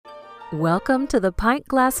Welcome to the Pint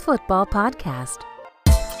Glass Football Podcast.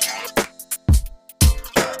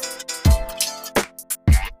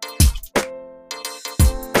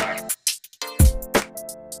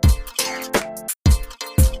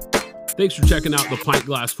 Thanks for checking out the Pint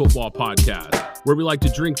Glass Football Podcast, where we like to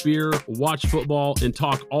drink beer, watch football, and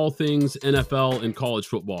talk all things NFL and college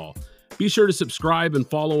football. Be sure to subscribe and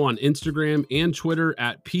follow on Instagram and Twitter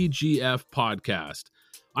at PGF Podcast.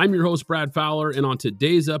 I'm your host, Brad Fowler, and on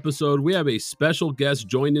today's episode, we have a special guest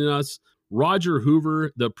joining us, Roger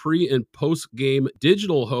Hoover, the pre- and post-game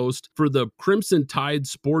digital host for the Crimson Tide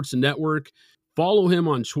Sports Network. Follow him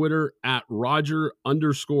on Twitter at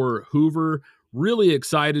Roger_Hoover. Really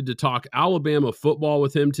excited to talk Alabama football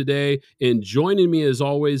with him today. And joining me, as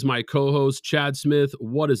always, my co-host, Chad Smith.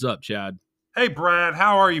 What is up, Chad? Hey, Brad.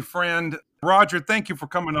 How are you, friend? Roger, thank you for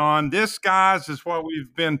coming on. This, guys, is what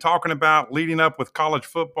we've been talking about leading up with college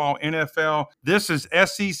football, NFL. This is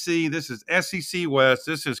SEC. This is SEC West.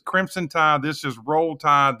 This is Crimson Tide. This is Roll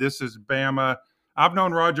Tide. This is Bama. I've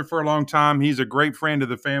known Roger for a long time. He's a great friend of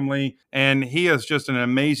the family, and he is just an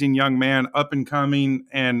amazing young man, up and coming,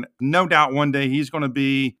 and no doubt one day he's going to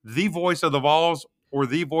be the voice of the Vols or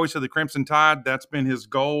the voice of the Crimson Tide. That's been his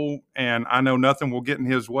goal, and I know nothing will get in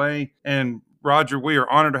his way. And Roger, we are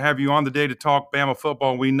honored to have you on today to talk Bama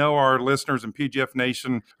football. We know our listeners in PGF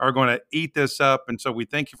Nation are going to eat this up, and so we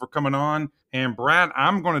thank you for coming on. And Brad,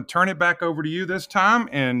 I'm going to turn it back over to you this time,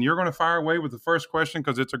 and you're going to fire away with the first question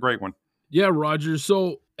because it's a great one. Yeah, Roger.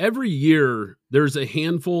 So every year there's a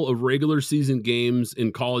handful of regular season games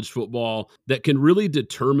in college football that can really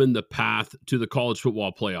determine the path to the college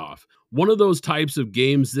football playoff. One of those types of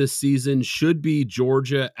games this season should be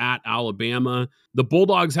Georgia at Alabama. The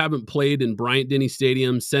Bulldogs haven't played in Bryant-Denny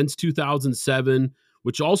Stadium since 2007,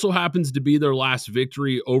 which also happens to be their last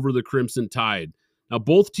victory over the Crimson Tide. Now,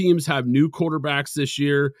 both teams have new quarterbacks this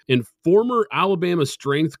year, and former Alabama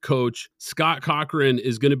strength coach Scott Cochran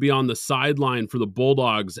is going to be on the sideline for the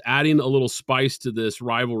Bulldogs, adding a little spice to this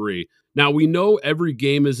rivalry. Now, we know every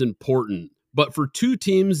game is important, but for two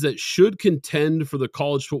teams that should contend for the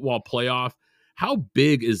college football playoff, how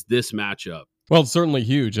big is this matchup? Well, it's certainly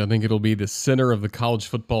huge. I think it'll be the center of the college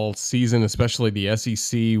football season, especially the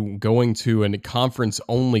SEC going to a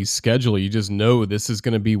conference-only schedule. You just know this is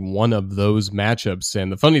going to be one of those matchups. And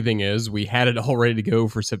the funny thing is, we had it all ready to go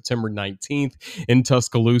for September 19th in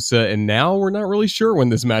Tuscaloosa, and now we're not really sure when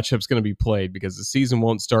this matchup's going to be played because the season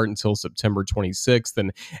won't start until September 26th.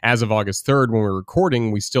 And as of August 3rd, when we're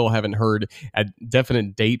recording, we still haven't heard a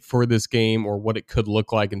definite date for this game or what it could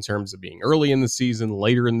look like in terms of being early in the season,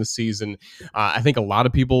 later in the season. I think a lot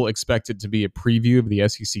of people expect it to be a preview of the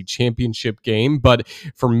SEC championship game, but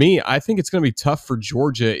for me, I think it's going to be tough for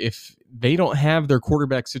Georgia if they don't have their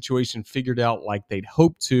quarterback situation figured out like they'd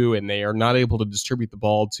hope to, and they are not able to distribute the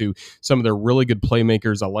ball to some of their really good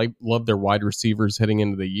playmakers. Love their wide receivers heading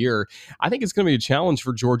into the year. I think it's going to be a challenge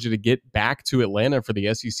for Georgia to get back to Atlanta for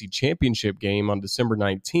the SEC championship game on December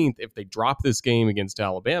 19th if they drop this game against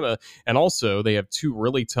Alabama. And also, they have two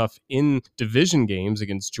really tough in-division games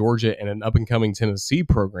against Georgia and an up-and-coming Tennessee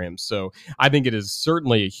program. So I think it is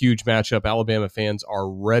certainly a huge matchup. Alabama fans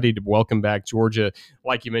are ready to welcome back Georgia.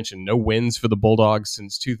 Like you mentioned, no wins for the Bulldogs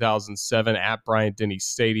since 2007 at Bryant-Denny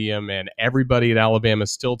Stadium, and everybody at Alabama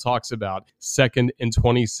still talks about 2nd and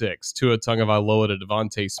 26 Tua Tagovailoa to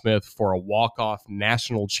Devontae Smith for a walk-off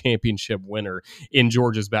national championship winner in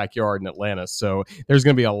Georgia's backyard in Atlanta. So there's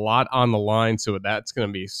going to be a lot on the line, so that's going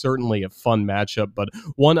to be certainly a fun matchup, but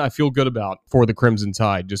one I feel good about for the Crimson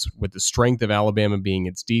Tide, just with the strength of Alabama being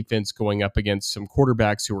its defense going up against some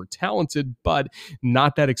quarterbacks who are talented, but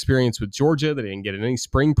not that experience with Georgia. They didn't get any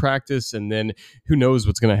spring practice, and then who knows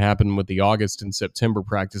what's going to happen with the August and September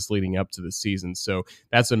practice leading up to the season. So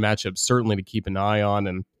that's a matchup certainly to keep an eye on.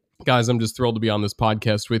 And guys, I'm just thrilled to be on this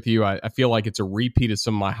podcast with you. I feel like it's a repeat of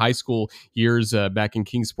some of my high school years back in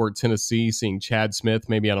Kingsport, Tennessee, seeing Chad Smith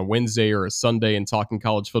maybe on a Wednesday or a Sunday and talking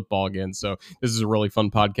college football again. So this is a really fun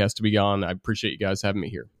podcast to be on. I appreciate you guys having me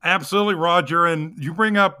here. Absolutely, Roger. And you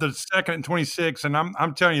bring up the 2nd and 26, and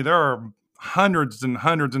I'm telling you, there are hundreds and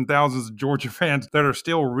thousands of Georgia fans that are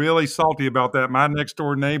still really salty about that. My next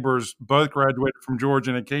door neighbors both graduated from Georgia,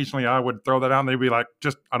 and occasionally I would throw that out and they'd be like,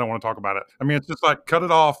 I don't want to talk about it. I mean, it's just like, cut it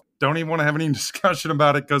off. Don't even want to have any discussion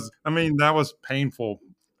about it because, that was painful.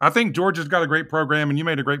 I think Georgia's got a great program, and you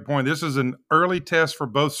made a great point. This is an early test for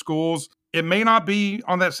both schools. It may not be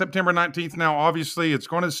on that September 19th now. Obviously, it's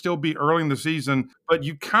going to still be early in the season, but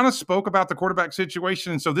you kind of spoke about the quarterback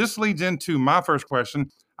situation. And so this leads into my first question.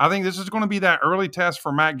 I think this is going to be that early test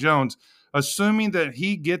for Mac Jones, assuming that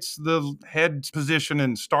he gets the head position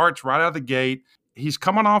and starts right out of the gate. He's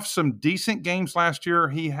coming off some decent games last year.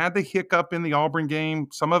 He had the hiccup in the Auburn game.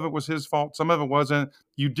 Some of it was his fault. Some of it wasn't.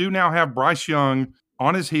 You do now have Bryce Young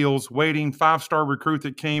on his heels, waiting, 5-star recruit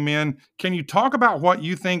that came in. Can you talk about what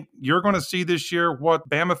you think you're going to see this year, what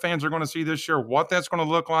Bama fans are going to see this year, what that's going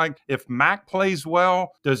to look like? If Mac plays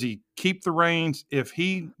well, does he keep the reins? If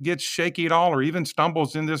he gets shaky at all or even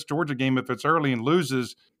stumbles in this Georgia game, if it's early and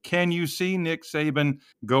loses, can you see Nick Saban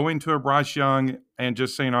going to a Bryce Young and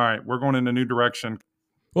just saying, all right, we're going in a new direction?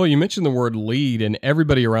 Well, you mentioned the word lead, and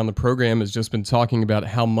everybody around the program has just been talking about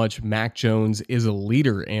how much Mac Jones is a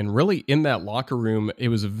leader. And really, in that locker room, it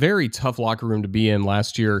was a very tough locker room to be in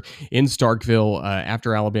last year in Starkville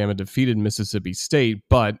after Alabama defeated Mississippi State.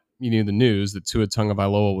 But you knew the news that Tua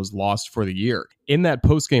Tagovailoa was lost for the year. In that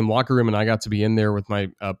post-game locker room, and I got to be in there with my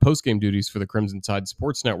post-game duties for the Crimson Tide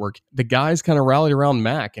Sports Network, the guys kind of rallied around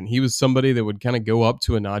Mac, and he was somebody that would kind of go up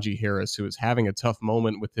to a Najee Harris, who was having a tough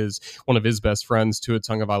moment with one of his best friends, Tua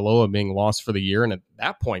Tagovailoa, being lost for the year. And at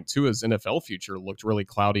that point, Tua's NFL future looked really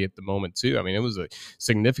cloudy at the moment, too. I mean, it was a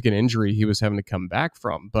significant injury he was having to come back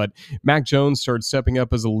from. But Mac Jones started stepping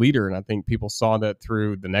up as a leader, and I think people saw that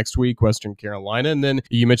through the next week, Western Carolina. And then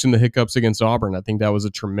you mentioned the hiccups against Auburn. I think that was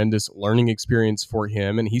a tremendous learning experience for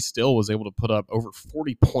him, and he still was able to put up over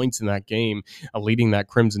 40 points in that game, leading that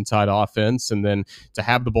Crimson Tide offense. And then to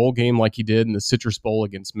have the bowl game like he did in the Citrus Bowl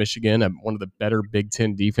against Michigan, one of the better Big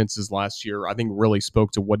Ten defenses last year, I think really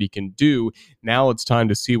spoke to what he can do. Now it's time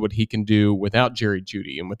to see what he can do without Jerry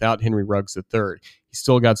Jeudy and without Henry Ruggs III. He's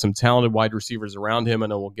still got some talented wide receivers around him. I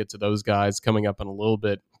know we'll get to those guys coming up in a little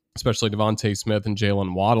bit, especially Devontae Smith and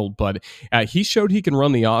Jalen Waddle, but he showed he can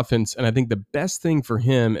run the offense, and I think the best thing for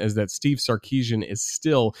him is that Steve Sarkisian is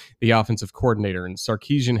still the offensive coordinator, and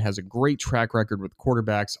Sarkisian has a great track record with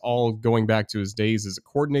quarterbacks, all going back to his days as a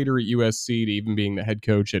coordinator at USC to even being the head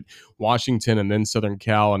coach at Washington and then Southern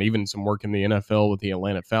Cal, and even some work in the NFL with the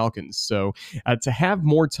Atlanta Falcons. So to have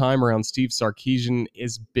more time around Steve Sarkisian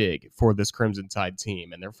is big for this Crimson Tide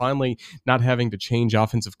team, and they're finally not having to change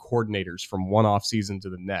offensive coordinators from one offseason to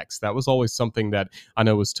the next. That was always something that I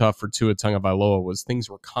know was tough for Tua Tagovailoa, was things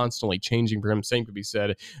were constantly changing for him. Same could be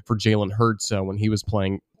said for Jalen Hurts when he was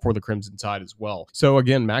playing for the Crimson Tide as well. So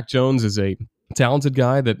again, Mac Jones is a talented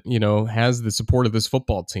guy that, has the support of this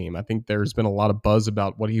football team. I think there's been a lot of buzz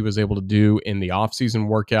about what he was able to do in the offseason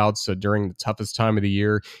workouts during the toughest time of the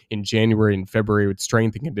year in January and February with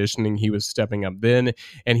strength and conditioning. He was stepping up then,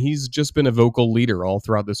 and he's just been a vocal leader all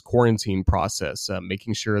throughout this quarantine process,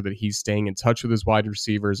 making sure that he's staying in touch with his wide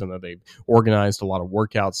receivers and that they've organized a lot of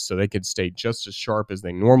workouts so they could stay just as sharp as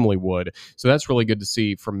they normally would. So that's really good to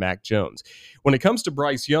see from Mac Jones. When it comes to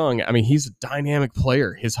Bryce Young, I mean, he's a dynamic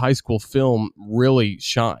player. His high school film really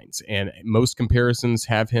shines, and most comparisons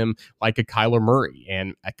have him like a Kyler Murray,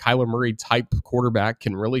 and a Kyler Murray type quarterback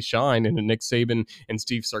can really shine in a Nick Saban and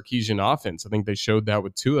Steve Sarkisian offense. I think they showed that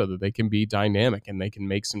with Tua, that they can be dynamic and they can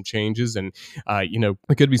make some changes. And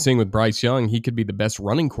we could be seeing with Bryce Young, he could be the best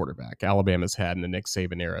running quarterback Alabama's had in the Nick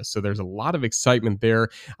Saban era. So there's a lot of excitement there.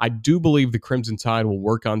 I do believe the Crimson Tide will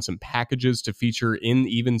work on some packages to feature in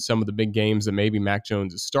even some of the big games that maybe Mac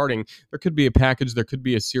Jones is starting. There could be a package, there could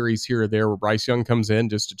be a series here or there where Bryce Young comes in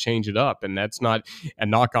just to change it up, and that's not a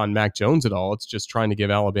knock on Mac Jones at all. It's just trying to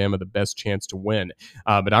give Alabama the best chance to win.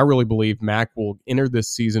 But I really believe Mac will enter this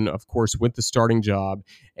season, of course, with the starting job,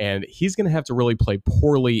 and he's going to have to really play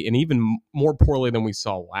poorly, and even more poorly than we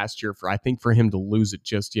saw last year, for him to lose it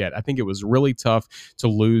just yet. I think it was really tough to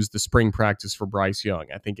lose the spring practice for Bryce Young.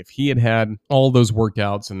 I think if he had all those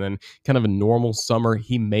workouts and then kind of a normal summer,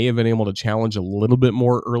 he may have been able to challenge a little bit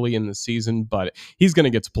more early in the season, but he's going to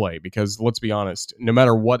get to play because, let's be honest, no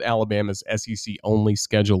matter what Alabama's SEC-only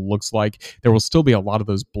schedule looks like, there will still be a lot of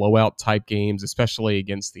those blowout-type games, especially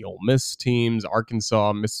against the Ole Miss teams,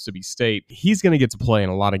 Arkansas, Mississippi State. He's going to get to play in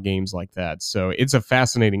a lot of games like that. So it's a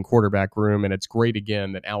fascinating quarterback room, and it's great,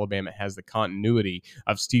 again, that Alabama has the continuity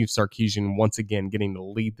of Steve Sarkisian once again getting to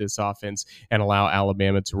lead this offense and allow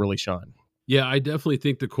Alabama to really shine. Yeah, I definitely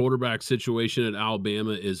think the quarterback situation at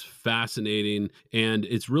Alabama is fascinating, and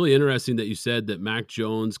it's really interesting that you said that Mac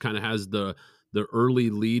Jones kind of has the early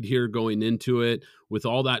lead here going into it. With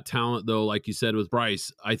all that talent, though, like you said with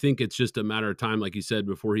Bryce, I think it's just a matter of time, like you said,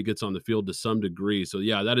 before he gets on the field to some degree. So,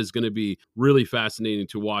 yeah, that is going to be really fascinating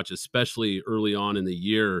to watch, especially early on in the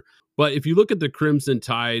year. But if you look at the Crimson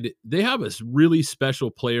Tide, they have a really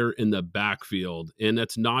special player in the backfield, and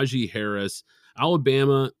that's Najee Harris.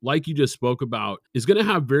 Alabama, like you just spoke about, is going to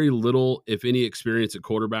have very little, if any, experience at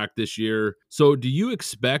quarterback this year. So do you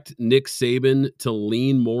expect Nick Saban to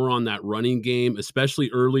lean more on that running game, especially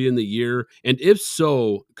early in the year? And if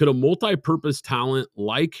so, could a multi-purpose talent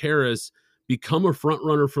like Harris become a front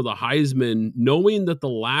runner for the Heisman, knowing that the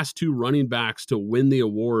last two running backs to win the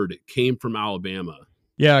award came from Alabama?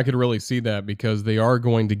 Yeah, I could really see that because they are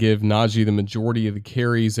going to give Najee the majority of the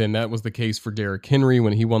carries, and that was the case for Derrick Henry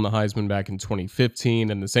when he won the Heisman back in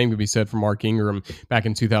 2015, and the same could be said for Mark Ingram back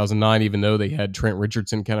in 2009, even though they had Trent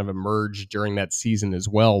Richardson kind of emerge during that season as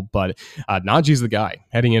well. But Najee's the guy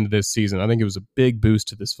heading into this season. I think it was a big boost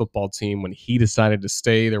to this football team when he decided to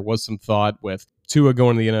stay. There was some thought with Tua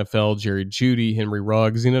going to the NFL, Jerry Jeudy, Henry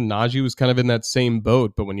Ruggs. Najee was kind of in that same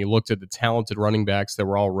boat, but when you looked at the talented running backs that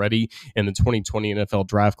were already in the 2020 NFL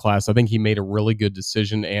draft class, I think he made a really good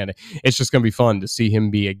decision, and it's just going to be fun to see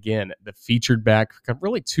him be, again, the featured back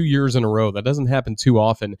really 2 years in a row. That doesn't happen too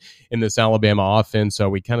often in this Alabama offense, so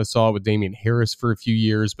we kind of saw it with Damian Harris for a few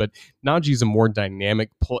years, but Najee's a more dynamic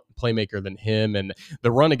playmaker than him, and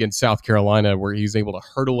the run against South Carolina where he's able to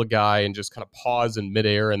hurdle a guy and just kind of pause in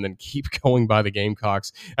midair and then keep going by the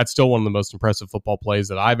Gamecocks, that's still one of the most impressive football plays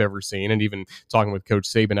that I've ever seen. And even talking with Coach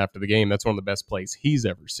Saban after the game, that's one of the best plays he's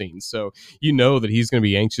ever seen. So you know that he's going to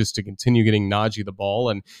be anxious to continue getting Najee the ball,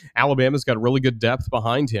 and Alabama's got really good depth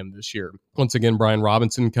behind him this year. Once again, Brian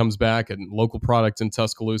Robinson comes back, a local product in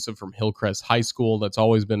Tuscaloosa from Hillcrest High School. That's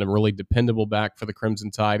always been a really dependable back for the Crimson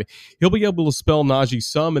Tide. He'll be able to spell Najee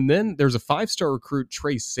some. And then there's a 5-star recruit,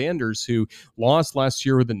 Trey Sanders, who lost last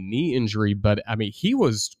year with a knee injury, but he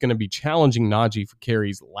was going to be challenging Najee for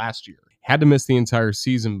carries last year. Had to miss the entire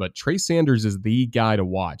season, but Trey Sanders is the guy to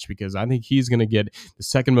watch because I think he's going to get the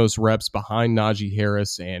second most reps behind Najee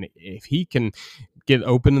Harris, and if he can get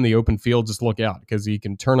open in the open field, just look out because he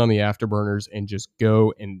can turn on the afterburners and just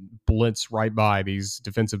go and blitz right by these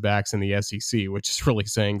defensive backs in the SEC, which is really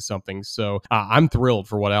saying something. So I'm thrilled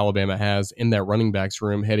for what Alabama has in that running backs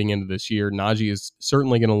room heading into this year. Najee is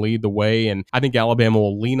certainly going to lead the way, and I think Alabama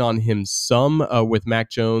will lean on him some with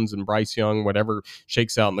Mac Jones and Bryce Young, whatever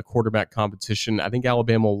shakes out in the quarterback competition. I think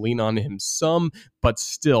Alabama will lean on him some, but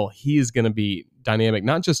still, he is going to be dynamic,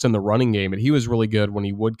 not just in the running game, but he was really good when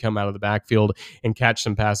he would come out of the backfield and catch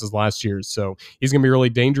some passes last year. So he's going to be really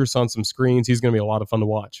dangerous on some screens. He's going to be a lot of fun to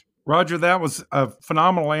watch. Roger, that was a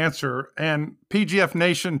phenomenal answer. And PGF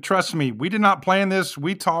Nation, trust me, we did not plan this.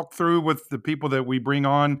 We talked through with the people that we bring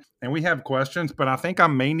on, and we have questions, but I think I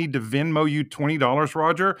may need to Venmo you $20,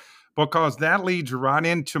 Roger, because that leads right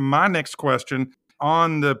into my next question.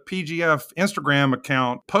 On the PGF Instagram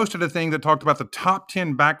account, posted a thing that talked about the top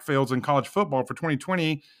 10 backfields in college football for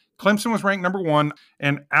 2020. Clemson was ranked number 1,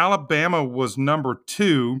 and Alabama was number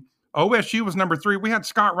 2. OSU was number 3. We had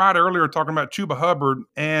Scott Wright earlier talking about Chuba Hubbard.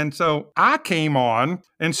 And so I came on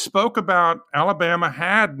and spoke about Alabama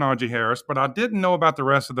had Najee Harris, but I didn't know about the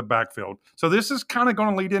rest of the backfield. So this is kind of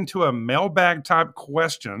going to lead into a mailbag type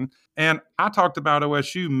question. And I talked about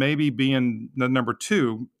OSU maybe being the number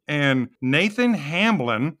 2. And Nathan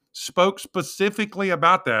Hamblin spoke specifically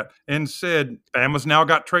about that and said, Bama's now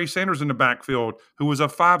got Trey Sanders in the backfield, who was a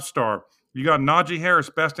 5-star. You got Najee Harris,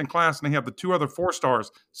 best in class, and they have the 2 other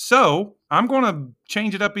 4-stars. So I'm going to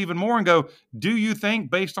change it up even more and go, do you think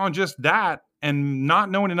based on just that and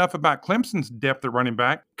not knowing enough about Clemson's depth at running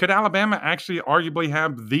back, could Alabama actually arguably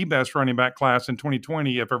have the best running back class in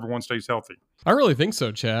 2020 if everyone stays healthy? I really think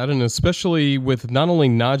so, Chad, and especially with not only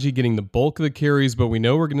Najee getting the bulk of the carries, but we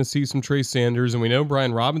know we're going to see some Trey Sanders, and we know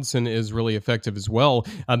Brian Robinson is really effective as well.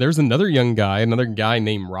 There's another guy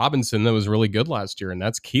named Robinson that was really good last year, and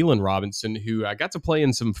that's Keelan Robinson, who I got to play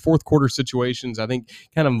in some fourth quarter situations. I think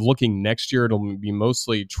kind of looking next year, it'll be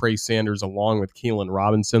mostly Trey Sanders along with Keelan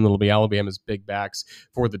Robinson. That'll be Alabama's big backs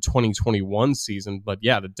for the 2021 season. But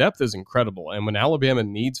yeah, the depth is incredible, and when Alabama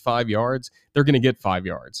needs 5 yards, they're going to get 5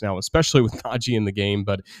 yards. Now, especially with Najee in the game,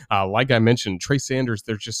 but like I mentioned, Trey Sanders,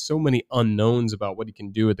 there's just so many unknowns about what he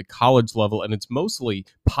can do at the college level, and it's mostly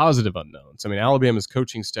positive unknowns. I mean, Alabama's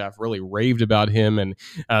coaching staff really raved about him, and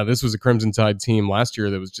this was a Crimson Tide team last year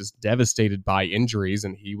that was just devastated by injuries,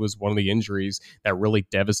 and he was one of the injuries that really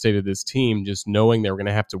devastated this team, just knowing they were going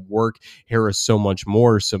to have to work Harris so much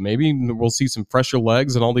more. So maybe we'll see some fresher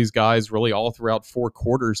legs and all these guys really all throughout 4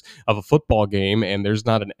 quarters of a football game, and there's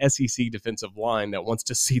not an SEC defensive line that wants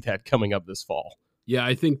to see that coming up this fall. Yeah,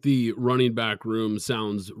 I think the running back room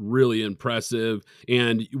sounds really impressive.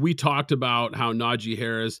 And we talked about how Najee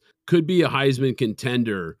Harris could be a Heisman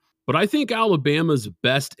contender. But I think Alabama's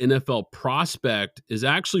best NFL prospect is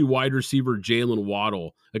actually wide receiver Jalen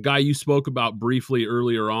Waddle, a guy you spoke about briefly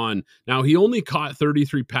earlier on. Now, he only caught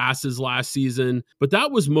 33 passes last season, but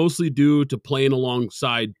that was mostly due to playing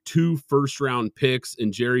alongside 2 first-round picks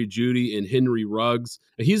in Jerry Jeudy and Henry Ruggs.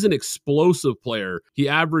 He's an explosive player. He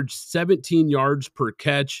averaged 17 yards per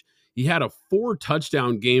catch. He had a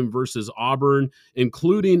 4-touchdown game versus Auburn,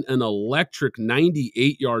 including an electric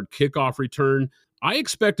 98-yard kickoff return. I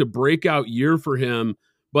expect a breakout year for him,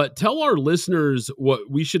 but tell our listeners what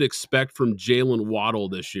we should expect from Jalen Waddle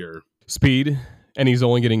this year. Speed, and he's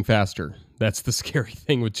only getting faster. That's the scary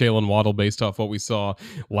thing with Jalen Waddle based off what we saw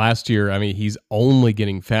last year. I mean, he's only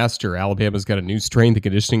getting faster. Alabama's got a new strength and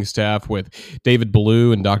conditioning staff with David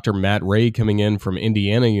Ballou and Dr. Matt Ray coming in from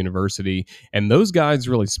Indiana University, and those guys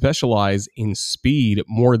really specialize in speed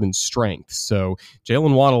more than strength. So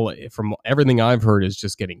Jalen Waddle, from everything I've heard, is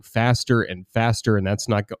just getting faster and faster, and that's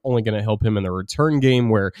not only going to help him in the return game,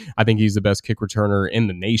 where I think he's the best kick returner in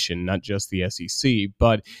the nation, not just the SEC,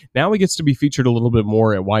 but now he gets to be featured a little bit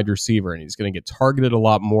more at wide receiver, and he's going to get targeted a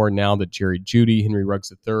lot more now that Jerry Jeudy, Henry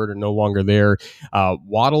Ruggs III are no longer there.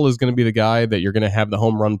 Waddle is going to be the guy that you're going to have the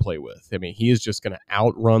home run play with. I mean, he is just going to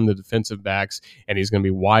outrun the defensive backs, and he's going to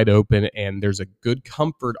be wide open, and there's a good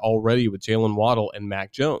comfort already with Jalen Waddle and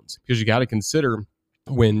Mac Jones, because you got to consider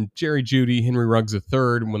when Jerry Jeudy, Henry Ruggs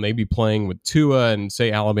III, when they be playing with Tua and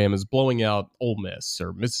say Alabama's blowing out Ole Miss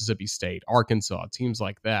or Mississippi State, Arkansas, teams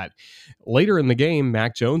like that, later in the game,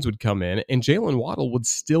 Mac Jones would come in and Jalen Waddle would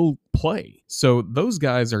still play. So those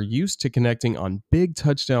guys are used to connecting on big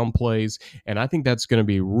touchdown plays, and I think that's going to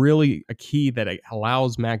be really a key that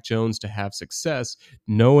allows Mac Jones to have success,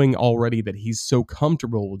 knowing already that he's so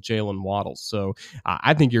comfortable with Jalen Waddle. So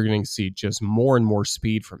I think you're going to see just more and more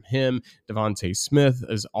speed from him. Devontae Smith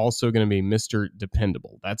is also going to be Mr.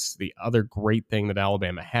 Dependable. That's the other great thing that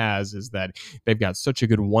Alabama has, is that they've got such a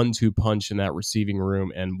good 1-2 punch in that receiving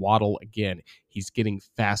room, and Waddle, again, he's getting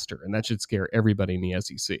faster, and that should scare everybody in the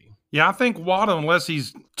SEC. Yeah, I think Waddle, unless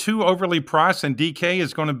he's too overly priced, and DK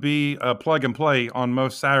is going to be a plug and play on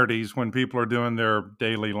most Saturdays when people are doing their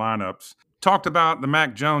daily lineups. Talked about the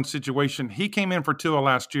Mac Jones situation. He came in for Tua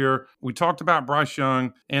last year. We talked about Bryce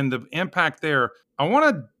Young and the impact there. I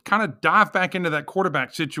want to kind of dive back into that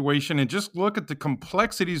quarterback situation and just look at the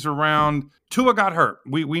complexities around Tua got hurt.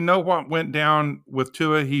 We know what went down with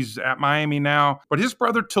Tua. He's at Miami now, but his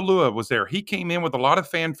brother Talua was there. He came in with a lot of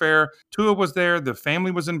fanfare. Tua was there. The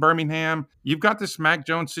family was in Birmingham. You've got this Mac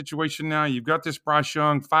Jones situation now. You've got this Bryce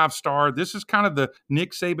Young 5-star. This is kind of the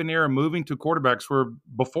Nick Saban era moving to quarterbacks, where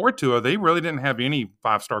before Tua, they really didn't have any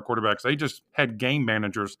 5-star quarterbacks. They just had game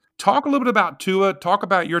managers. Talk a little bit about Tua. Talk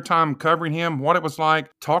about your time covering him, what it was like.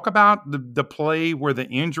 Talk about the play where the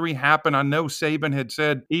injury happened. I know Saban had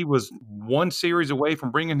said he was one series away from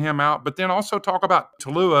bringing him out, but then also talk about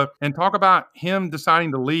Talua and talk about him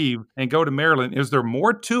deciding to leave and go to Maryland. Is there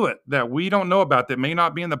more to it that we don't know about that may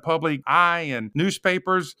not be in the public eye and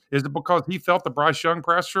newspapers? Is it because he felt the Bryce Young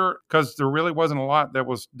pressure? Because there really wasn't a lot that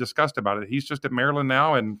was discussed about it. He's just at Maryland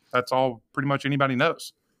now, and that's all pretty much anybody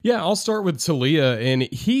knows. Yeah, I'll start with Talia, and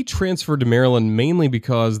he transferred to Maryland mainly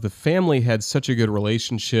because the family had such a good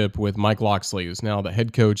relationship with Mike Locksley, who's now the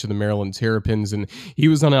head coach of the Maryland Terrapins, and he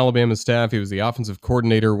was on Alabama's staff. He was the offensive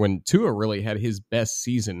coordinator when Tua really had his best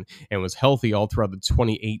season and was healthy all throughout the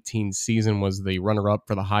 2018 season, was the runner-up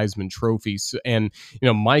for the Heisman Trophy. And,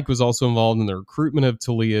 Mike was also involved in the recruitment of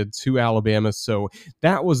Talia to Alabama, so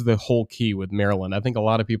that was the whole key with Maryland. I think a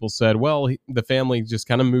lot of people said, well, the family just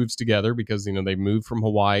kind of moves together because, they moved from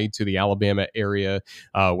Hawaii to the Alabama area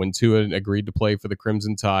when Tua agreed to play for the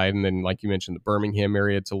Crimson Tide. And then, like you mentioned, the Birmingham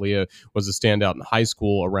area, Talia was a standout in high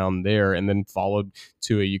school around there, and then followed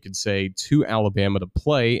Tua, you could say, to Alabama to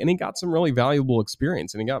play. And he got some really valuable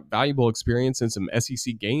experience, and he got valuable experience in some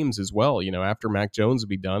SEC games as well. After Mac Jones would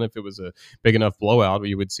be done, if it was a big enough blowout,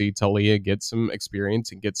 you would see Talia get some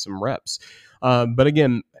experience and get some reps. But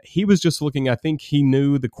again, he was just looking, I think he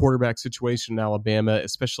knew the quarterback situation in Alabama,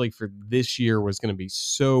 especially for this year, was going to be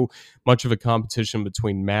so much of a competition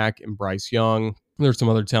between Mac and Bryce Young. There's some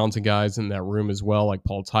other talented guys in that room as well, like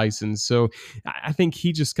Paul Tyson. So I think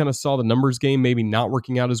he just kind of saw the numbers game maybe not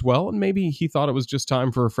working out as well, and maybe he thought it was just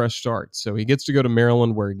time for a fresh start. So he gets to go to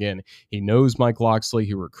Maryland, where, again, he knows Mike Locksley,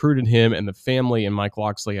 who recruited him, and the family and Mike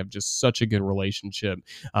Locksley have just such a good relationship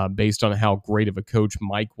based on how great of a coach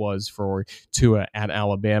Mike was for Tua at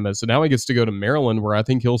Alabama. So now he gets to go to Maryland, where I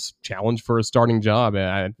think he'll challenge for a starting job.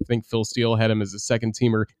 I think Phil Steele had him as a second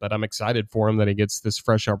teamer, but I'm excited for him that he gets this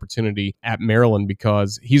fresh opportunity at Maryland,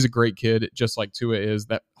 because he's a great kid, just like Tua is.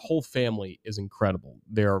 That whole family is incredible.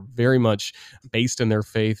 They are very much based in their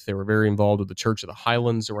faith. They were very involved with the Church of the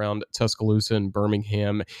Highlands around Tuscaloosa and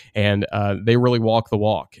Birmingham, and they really walk the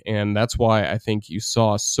walk. And that's why I think you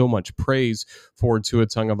saw so much praise for Tua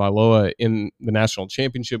Tagovailoa in the national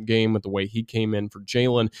championship game with the way he came in for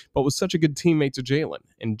Jalen, but was such a good teammate to Jalen.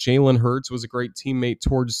 And Jalen Hurts was a great teammate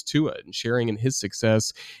towards Tua and sharing in his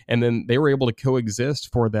success. And then they were able to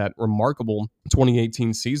coexist for that remarkable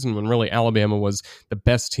 2018 season when really Alabama was the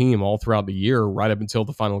best team all throughout the year, right up until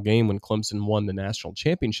the final game when Clemson won the national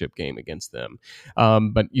championship game against them.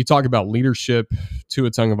 But you talk about leadership.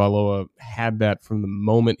 Tua Tagovailoa had that from the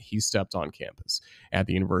moment he stepped on campus at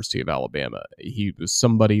the University of Alabama. He was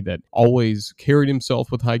somebody that always carried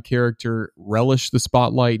himself with high character, relished the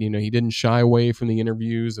spotlight. He didn't shy away from the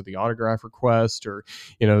interviews or the autograph request or,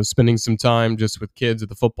 spending some time just with kids at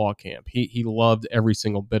the football camp. He loved every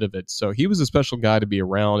single bit of it. So he was a special guy to be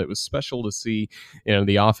around. It was special to see,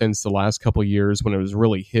 the offense the last couple of years when it was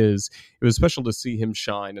really his. It was special to see him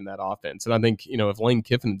shine in that offense. And I think, if Lane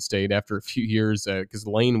Kiffin had stayed after a few years, because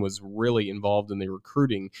Lane was really involved in the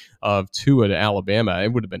recruiting of Tua to Alabama,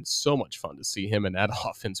 it would have been so much fun to see him in that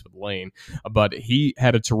offense with Lane. But he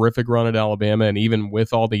had a terrific run at Alabama, and even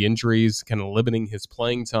with all the injuries kind of limiting his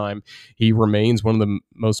playing time, he remains one of the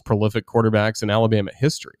most prolific quarterbacks in Alabama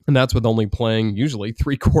history. And that's with only playing usually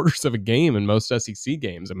 3/4 of a game in most SEC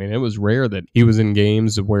games. I mean, it was rare that he was in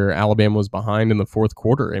games where Alabama was behind in the fourth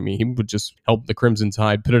quarter. I mean, he would just help the Crimson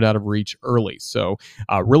Tide put it out of reach early. So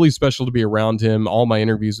really special to be around him. All my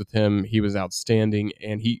interviews with him, he was outstanding,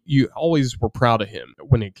 and you always were proud of him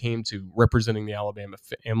when it came to representing the Alabama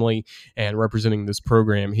family and representing this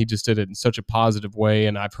program. He just did it in such a positive way,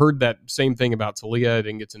 and I've heard that same thing about Talia. I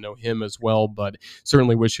didn't get to know him as well, but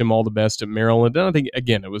certainly wish him all the best at Maryland. And I think,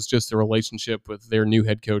 again, it was just the relationship with their new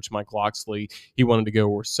head coach, Mike Locksley. He wanted to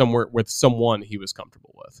go somewhere with someone he was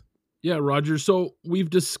comfortable with. Yeah, Roger. So we've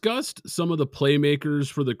discussed some of the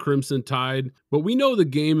playmakers for the Crimson Tide, but we know the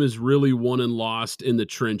game is really won and lost in the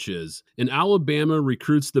trenches. And Alabama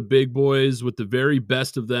recruits the big boys with the very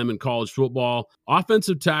best of them in college football.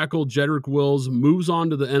 Offensive tackle Jedrick Wills moves on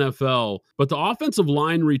to the NFL, but the offensive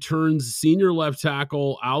line returns senior left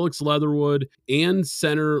tackle Alex Leatherwood and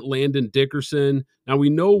center Landon Dickerson. Now, we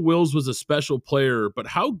know Wills was a special player, but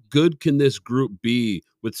how good can this group be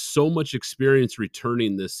with so much experience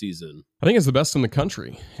returning this season? I think it's the best in the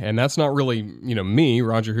country. And that's not really, me,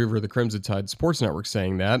 Roger Hoover, the Crimson Tide Sports Network,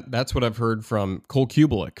 saying that. That's what I've heard from Cole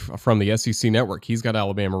Kubelik from the SEC Network. He's got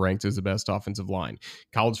Alabama ranked as the best offensive line.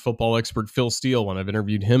 College football expert Phil Steele, when I've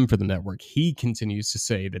interviewed him for the network, he continues to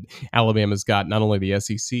say that Alabama's got not only the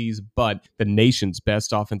SEC's, but the nation's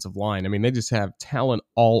best offensive line. I mean, they just have talent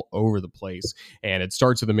all over the place. And it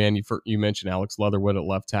starts with the man you mentioned, Alex Leatherwood at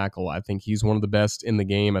left tackle. I think he's one of the best in the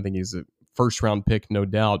game. I think he's a first round pick, no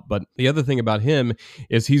doubt. But the other thing about him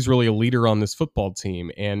is he's really a leader on this football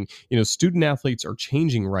team. And, student athletes are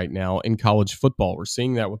changing right now in college football. We're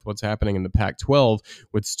seeing that with what's happening in the Pac-12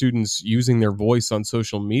 with students using their voice on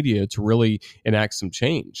social media to really enact some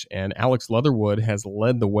change. And Alex Leatherwood has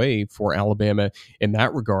led the way for Alabama in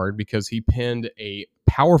that regard because he penned a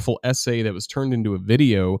powerful essay that was turned into a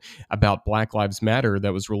video about Black Lives Matter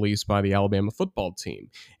that was released by the Alabama football team.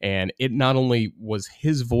 And it not only was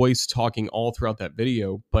his voice talking all throughout that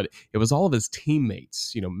video, but it was all of his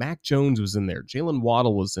teammates. Mac Jones was in there, Jalen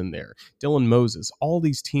Waddle was in there, Dylan Moses, all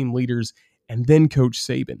these team leaders, and then Coach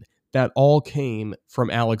Saban. That all came from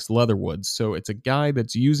Alex Leatherwood. So it's a guy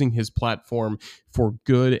that's using his platform for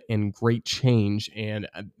good and great change. And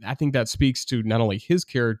I think that speaks to not only his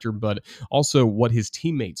character, but also what his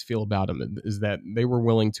teammates feel about him, is that they were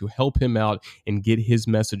willing to help him out and get his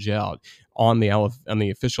message out on the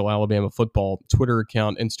official Alabama football Twitter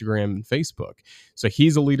account, Instagram, and Facebook. So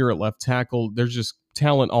he's a leader at left tackle. There's just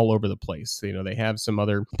talent all over the place. They have some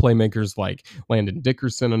other playmakers like Landon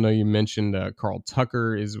Dickerson. I know you mentioned Carl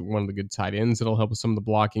Tucker is one of the good tight ends that'll help with some of the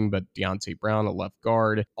blocking, but Deontay Brown at left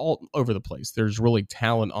guard, all over the place. There's really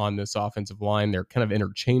talent on this offensive line. They're kind of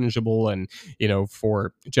interchangeable, and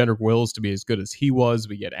for Jedrick Wills to be as good as he was,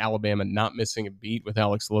 but yet Alabama not missing a beat with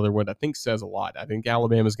Alex Leatherwood, I think says a lot. I think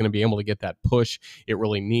Alabama is going to be able to get that push it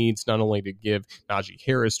really needs, not only to give Najee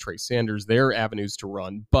Harris, Trey Sanders their avenues to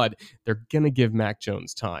run, but they're going to give Mac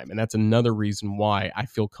Jones time. And that's another reason why I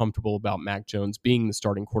feel comfortable about Mac Jones being the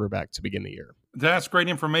starting quarterback to begin the year. That's great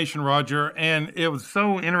information, Roger. And it was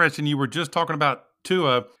so interesting. You were just talking about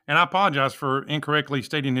Tua, and I apologize for incorrectly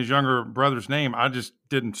stating his younger brother's name. I just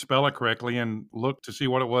didn't spell it correctly and looked to see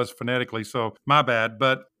what it was phonetically, so my bad.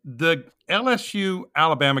 But the LSU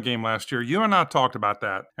Alabama game last year, you and I talked about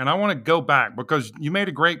that. And I want to go back because you made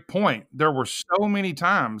a great point. There were so many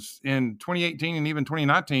times in 2018 and even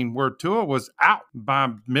 2019 where Tua was out by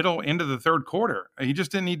end of the third quarter. He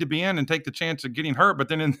just didn't need to be in and take the chance of getting hurt. But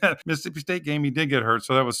then in that Mississippi State game, he did get hurt.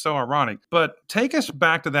 So that was so ironic. But take us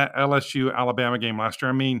back to that LSU Alabama game last year.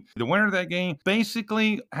 I mean, the winner of that game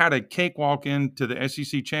basically had a cakewalk into the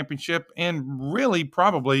SEC championship and really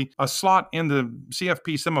probably a slot in the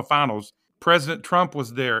CFP semifinals. President Trump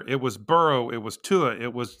was there. It was Burrow. It was Tua.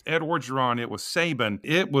 It was Ed Orgeron. It was Saban.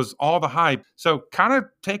 It was all the hype. So kind of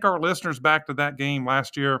take our listeners back to that game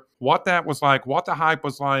last year, what that was like, what the hype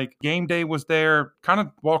was like. Game day was there. Kind of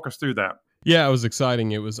walk us through that. Yeah, it was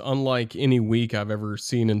exciting. It was unlike any week I've ever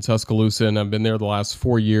seen in Tuscaloosa, and I've been there the last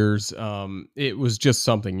 4 years. It was just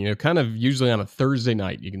something, kind of usually on a Thursday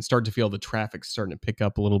night, you can start to feel the traffic starting to pick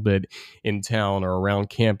up a little bit in town or around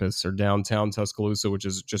campus or downtown Tuscaloosa, which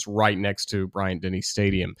is just right next to Bryant-Denny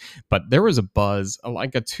Stadium. But there was a buzz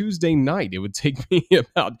like a Tuesday night. It would take me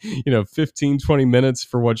about, 15, 20 minutes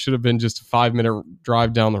for what should have been just a 5-minute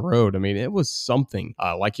drive down the road. I mean, it was something.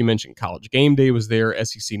 Like you mentioned, College Game Day was there,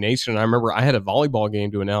 SEC Nation. And I remember I had a volleyball game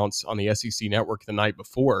to announce on the SEC Network the night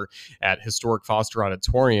before at historic Foster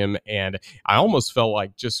Auditorium, and I almost felt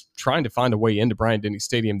like just trying to find a way into Bryant-Denny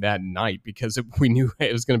Stadium that night because we knew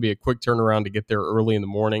it was going to be a quick turnaround to get there early in the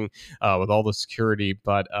morning with all the security,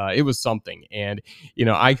 but it was something. And,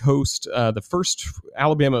 I host the first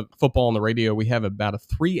Alabama football on the radio. We have about a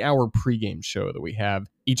 3-hour pregame show that we have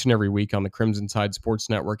each and every week on the Crimson Tide Sports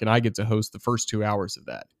Network, and I get to host the first 2 hours of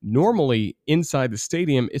that. Normally, inside the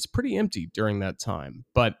stadium, it's pretty empty during that time,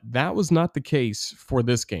 but that was not the case for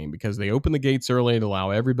this game because they open the gates early to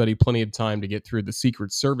allow everybody plenty of time to get through the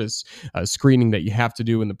Secret Service screening that you have to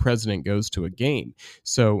do when the president goes to a game.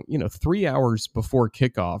 So, 3 hours before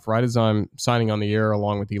kickoff, right as I'm signing on the air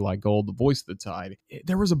along with Eli Gold, the voice of the Tide,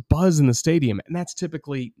 there was a buzz in the stadium, and that's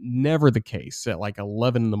typically never the case at like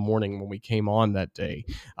 11 in the morning when we came on that day.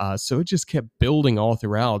 So it just kept building all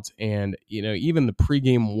throughout. And, even the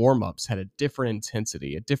pregame warm-ups had a different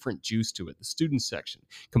intensity, a different juice to it. The student section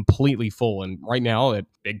completely full. And right now at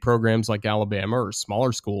big programs like Alabama or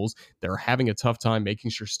smaller schools, they're having a tough time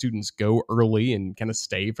making sure students go early and kind of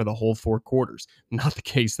stay for the whole 4 quarters. Not the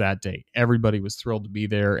case that day. Everybody was thrilled to be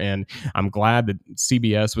there. And I'm glad that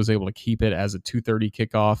CBS was able to keep it as a 2:30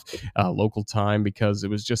 kickoff local time because it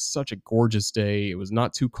was just such a gorgeous day. It was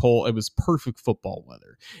not too cold. It was perfect football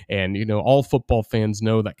weather. And, all football fans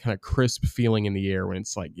know that kind of crisp feeling in the air when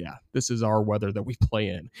it's like, yeah, this is our weather that we play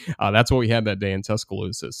in. That's what we had that day in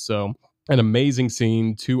Tuscaloosa. So an amazing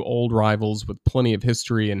scene, 2 old rivals with plenty of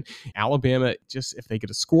history. And Alabama, just if they could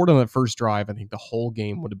have scored on that first drive, I think the whole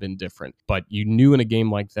game would have been different. But you knew in a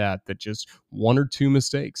game like that just 1 or 2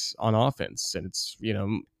 mistakes on offense. And it's,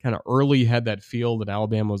 kind of early had that feel that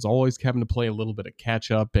Alabama was always having to play a little bit of catch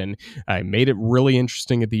up. And I made it really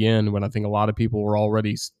interesting at the end when I think a lot of people were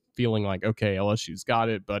already feeling like, okay, LSU's got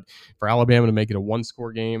it. But for Alabama to make it a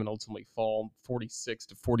 1-score game and ultimately fall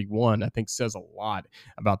 46-41, I think says a lot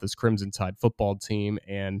about this Crimson Tide football team.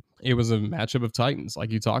 And it was a matchup of titans,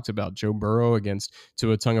 like you talked about, Joe Burrow against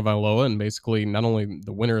Tua Tagovailoa. And basically not only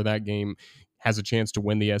the winner of that game has a chance to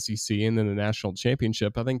win the SEC and then the national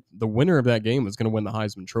championship. I think the winner of that game was going to win the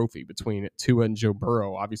Heisman Trophy between Tua and Joe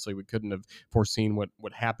Burrow. Obviously, we couldn't have foreseen what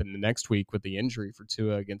would happen the next week with the injury for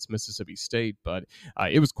Tua against Mississippi State, but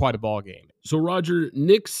it was quite a ball game. So, Roger,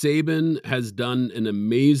 Nick Saban has done an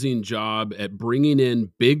amazing job at bringing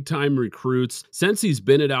in big-time recruits since he's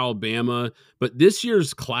been at Alabama, but this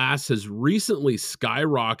year's class has recently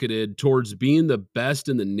skyrocketed towards being the best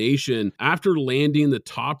in the nation after landing the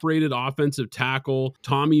top-rated offensive tackle,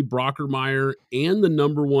 Tommy Brockermeyer, and the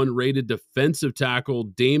number 1 rated defensive tackle,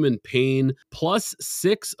 Damon Payne, plus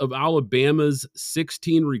 6 of Alabama's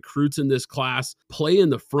 16 recruits in this class play in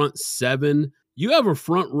the front 7. You have a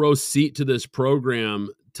front row seat to this program.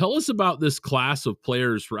 Tell us about this class of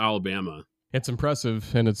players for Alabama. It's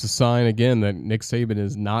impressive, and it's a sign, again, that Nick Saban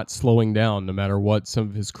is not slowing down no matter what some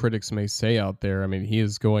of his critics may say out there. I mean, he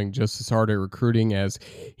is going just as hard at recruiting as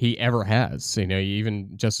he ever has, even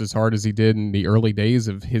just as hard as he did in the early days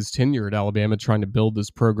of his tenure at Alabama trying to build this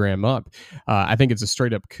program up. I think it's a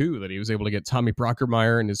straight-up coup that he was able to get Tommy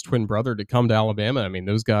Brockermeyer and his twin brother to come to Alabama. I mean,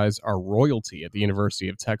 those guys are royalty at the University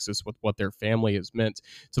of Texas with what their family has meant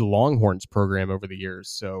to the Longhorns program over the years.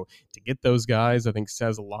 So to get those guys, I think,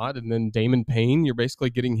 says a lot. And then Damon Payne, you're basically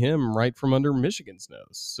getting him right from under Michigan's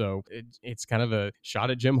nose. So it's kind of a shot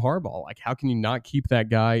at Jim Harbaugh. Like, how can you not keep that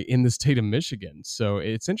guy in the state of Michigan? So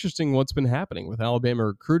it's interesting what's been happening with Alabama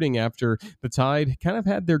recruiting after the Tide kind of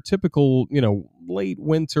had their typical, late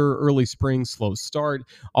winter, early spring, slow start.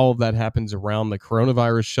 All of that happens around the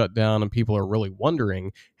coronavirus shutdown, and people are really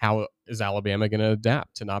wondering, how is Alabama going to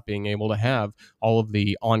adapt to not being able to have all of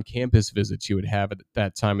the on-campus visits you would have at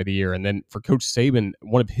that time of the year? And then for Coach Saban,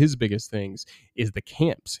 one of his biggest things is the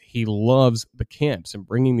camps. He loves the camps and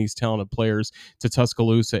bringing these talented players to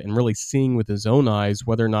Tuscaloosa and really seeing with his own eyes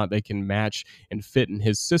whether or not they can match and fit in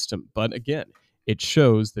his system. But again, it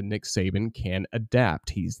shows that Nick Saban can adapt.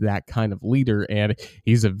 He's that kind of leader, and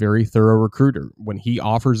he's a very thorough recruiter. When he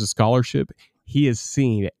offers a scholarship, he has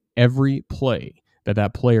seen every play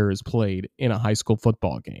that player has played in a high school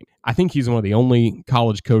football game. I think he's one of the only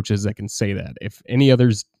college coaches that can say that. If any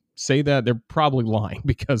others say that, they're probably lying,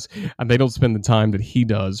 because they don't spend the time that he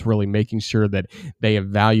does really making sure that they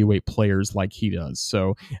evaluate players like he does.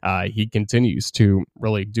 So he continues to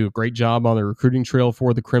really do a great job on the recruiting trail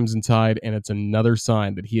for the Crimson Tide, and it's another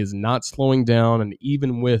sign that he is not slowing down. And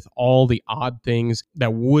even with all the odd things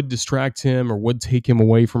that would distract him or would take him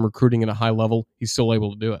away from recruiting at a high level, he's still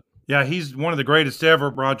able to do it. Yeah, he's one of the greatest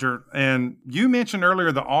ever, Roger. And you mentioned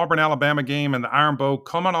earlier the Auburn-Alabama game and the Iron Bowl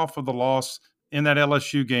coming off of the loss in that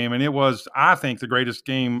LSU game. And it was, I think, the greatest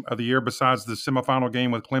game of the year besides the semifinal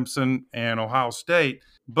game with Clemson and Ohio State.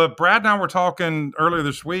 But Brad and I were talking earlier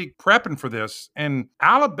this week, prepping for this, and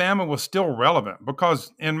Alabama was still relevant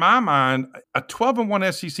because, in my mind, a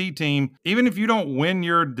 12-1 SEC team, even if you don't win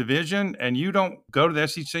your division and you don't go to the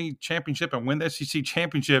SEC championship and win the SEC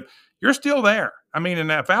championship, you're still there. I mean,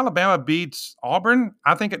 and if Alabama beats Auburn,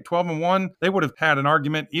 I think at 12-1, they would have had an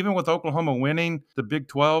argument, even with Oklahoma winning the Big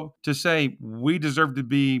 12, to say we deserve to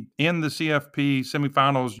be in the CFP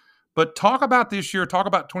semifinals. But talk about this year, talk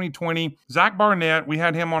about 2020. Zach Barnett, we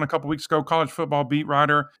had him on a couple weeks ago, college football beat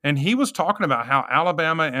writer, and he was talking about how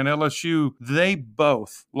Alabama and LSU, they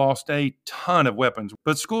both lost a ton of weapons.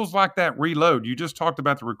 But schools like that reload. You just talked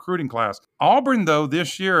about the recruiting class. Auburn, though,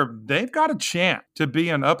 this year, they've got a chance to be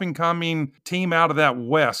an up-and-coming team out of that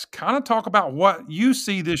West. Kind of talk about what you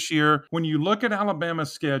see this year when you look at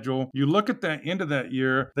Alabama's schedule, you look at the end of that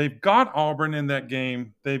year, they've got Auburn in that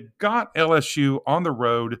game, they've got LSU on the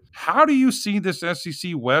road. How do you see this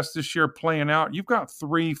SEC West this year playing out? You've got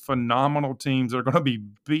three phenomenal teams that are going to be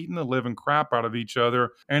beating the living crap out of each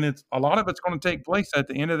other, and a lot of it's going to take place at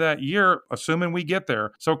the end of that year, assuming we get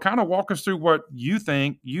there. So kind of walk us through what you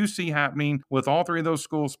think you see happening with all three of those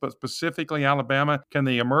schools, but specifically Alabama. Can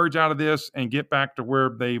they emerge out of this and get back to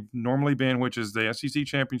where they've normally been, which is the SEC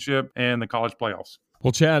championship and the college playoffs?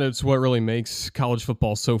 Well, Chad, it's what really makes college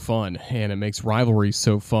football so fun, and it makes rivalries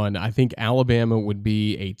so fun. I think Alabama would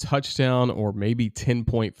be a touchdown or maybe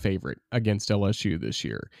 10-point favorite against LSU this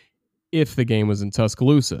year if the game was in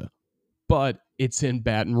Tuscaloosa. But it's in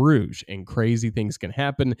Baton Rouge, and crazy things can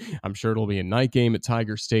happen. I'm sure it'll be a night game at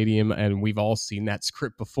Tiger Stadium, and we've all seen that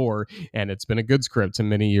script before, and it's been a good script in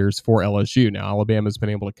many years for LSU. Now, Alabama's been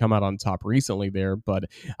able to come out on top recently there, but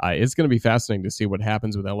it's going to be fascinating to see what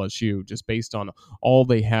happens with LSU, just based on all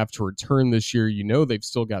they have to return this year. You know, they've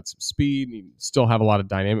still got some speed, you still have a lot of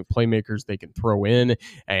dynamic playmakers they can throw in,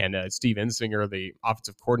 and Steve Ensinger, the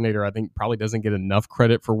offensive coordinator, I think probably doesn't get enough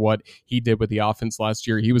credit for what he did with the offense last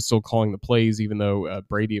year. He was still calling the plays, even though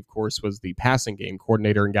Brady, of course, was the passing game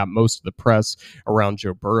coordinator and got most of the press around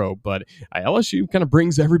Joe Burrow. But LSU kind of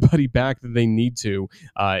brings everybody back that they need to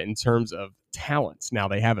in terms of talent. Now,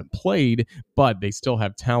 they haven't played, but they still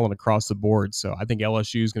have talent across the board. So I think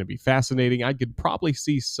LSU is going to be fascinating. I could probably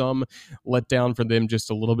see some letdown for them just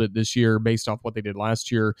a little bit this year based off what they did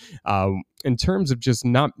last year. In terms of just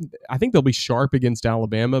not, I think they'll be sharp against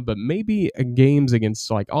Alabama, but maybe games against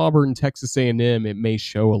like Auburn, Texas A&M, it may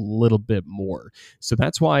show a little bit more. So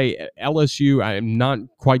that's why LSU, I'm not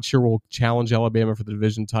quite sure will challenge Alabama for the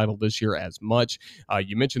division title this year as much.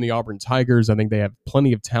 You mentioned the Auburn Tigers. I think they have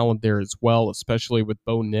plenty of talent there as well, especially with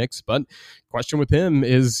Bo Nix. But question with him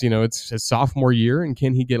is, it's his sophomore year, and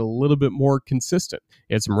can he get a little bit more consistent?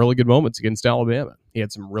 He had some really good moments against Alabama. He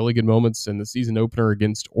had some really good moments in the season opener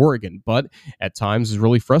against Oregon, but at times is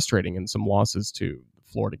really frustrating in some losses to the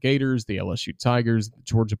Florida Gators, the LSU Tigers, the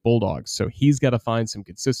Georgia Bulldogs. So he's got to find some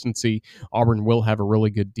consistency. Auburn will have a really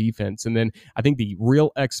good defense. And then I think the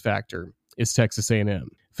real X factor is Texas A&M.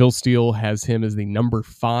 Phil Steele has him as the number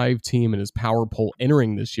 5 team in his power poll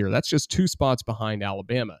entering this year. That's just 2 spots behind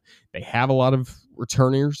Alabama. They have a lot of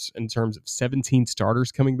returners in terms of 17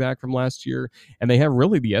 starters coming back from last year, and they have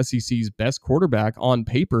really the SEC's best quarterback on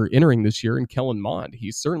paper entering this year in Kellen Mond.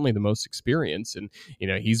 He's certainly the most experienced, and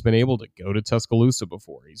he's been able to go to Tuscaloosa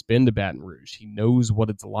before. He's been to Baton Rouge. He knows what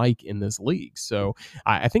it's like in this league. So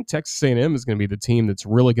I think Texas A&M is going to be the team that's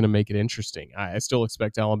really going to make it interesting. I still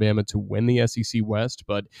expect Alabama to win the SEC West,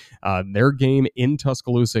 but their game in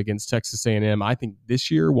Tuscaloosa against Texas A&M, I think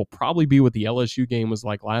this year will probably be what the LSU game was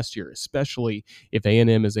like last year, especially if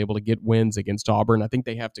A&M is able to get wins against Auburn. I think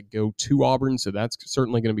they have to go to Auburn, so that's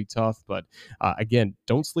certainly going to be tough. But again,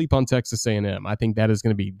 don't sleep on Texas A&M. I think that is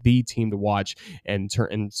going to be the team to watch in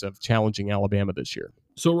terms of challenging Alabama this year.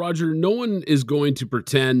 So, Roger, no one is going to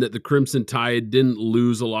pretend that the Crimson Tide didn't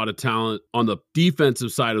lose a lot of talent on the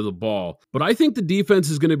defensive side of the ball. But I think the defense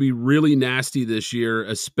is going to be really nasty this year,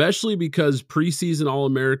 especially because preseason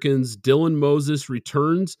All-Americans Dylan Moses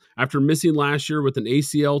returns after missing last year with an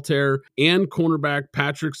ACL tear, and cornerback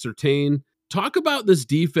Patrick Surtain. Talk about this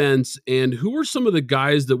defense and who are some of the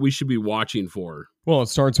guys that we should be watching for? Well, it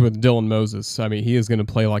starts with Dylan Moses. I mean, he is going to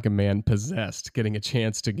play like a man possessed, getting a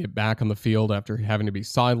chance to get back on the field after having to be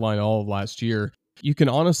sidelined all of last year. You can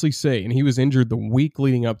honestly say, and he was injured the week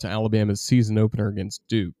leading up to Alabama's season opener against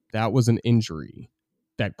Duke. That was an injury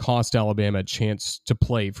that cost Alabama a chance to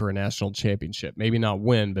play for a national championship. Maybe not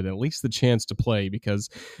win, but at least the chance to play, because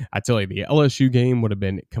I tell you, the LSU game would have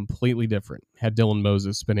been completely different had Dylan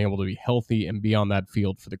Moses been able to be healthy and be on that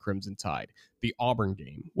field for the Crimson Tide. The Auburn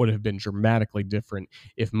game would have been dramatically different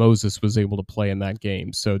if Moses was able to play in that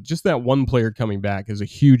game. So just that one player coming back is a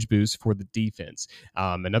huge boost for the defense.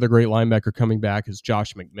 Another great linebacker coming back is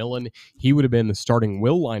Josh McMillan. He would have been the starting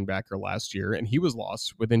will linebacker last year, and he was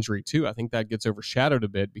lost with injury too. I think that gets overshadowed a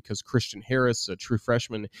bit because Christian Harris, a true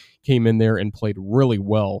freshman, came in there and played really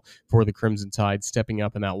well for the Crimson Tide, stepping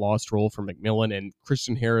up in that lost role for McMillan. And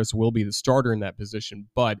Christian Harris will be the starter in that position,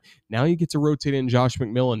 but now you get to rotate in Josh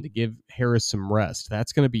McMillan to give Harris some rest.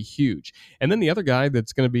 That's going to be huge. And then the other guy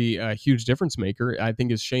that's going to be a huge difference maker, I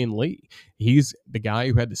think, is Shane Lee. He's the guy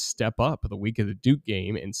who had to step up the week of the Duke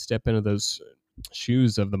game and step into those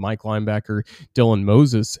shoes of the Mike linebacker Dylan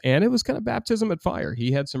Moses, and it was kind of baptism at fire.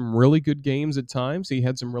 He had some really good games at times. He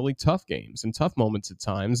had some really tough games and tough moments at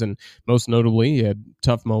times, and most notably, he had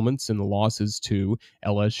tough moments in the losses to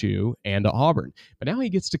LSU and to Auburn. But now he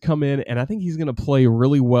gets to come in, and I think he's going to play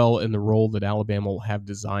really well in the role that Alabama will have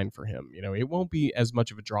designed for him. It won't be as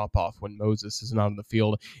much of a drop-off when Moses is not on the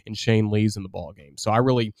field and Shane Lee's in the ball game. So I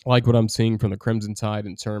really like what I'm seeing from the Crimson Tide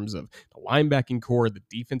in terms of the linebacking core. The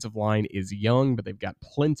defensive line is young, but they've got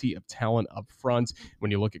plenty of talent up front. When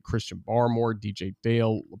you look at Christian Barmore, DJ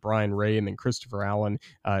Dale, LeBron Ray, and then Christopher Allen,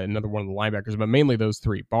 another one of the linebackers, but mainly those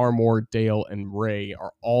three, Barmore, Dale, and Ray,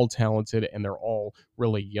 are all talented, and they're all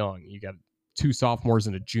really young. You got 2 sophomores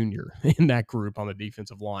and a junior in that group on the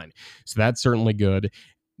defensive line. So that's certainly good.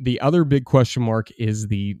 The other big question mark is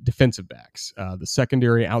the defensive backs. The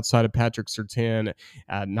secondary outside of Patrick Surtain,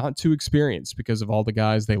 not too experienced because of all the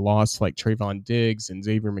guys they lost, like Trayvon Diggs and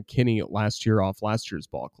Xavier McKinney last year off last year's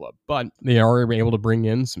ball club. But they are able to bring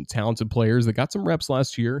in some talented players that got some reps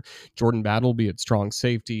last year. Jordan Battle will be at strong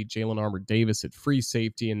safety, Jalen Armour-Davis at free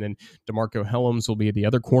safety, and then DeMarco Helms will be at the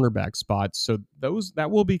other cornerback spot. So that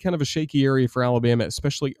will be kind of a shaky area for Alabama,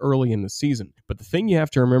 especially early in the season. But the thing you have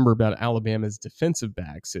to remember about Alabama's defensive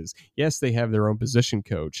backs is, yes, they have their own position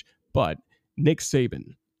coach, but Nick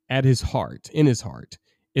Saban, in his heart,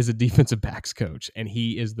 is a defensive backs coach, and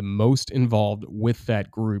he is the most involved with that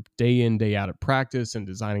group day in, day out at practice and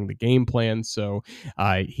designing the game plan. So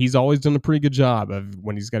he's always done a pretty good job of,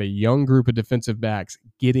 when he's got a young group of defensive backs,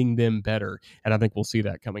 getting them better, and I think we'll see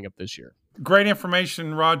that coming up this year. Great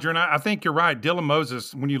information, Roger. And I think you're right. Dylan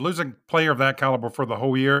Moses, when you lose a player of that caliber for the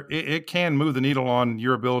whole year, it can move the needle on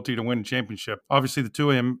your ability to win a championship. Obviously, the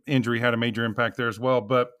 2M injury had a major impact there as well.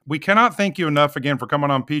 But we cannot thank you enough again for coming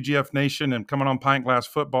on PGF Nation and coming on Pint Glass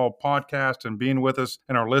Football Podcast and being with us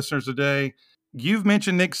and our listeners today. You've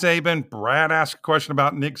mentioned Nick Saban. Brad asked a question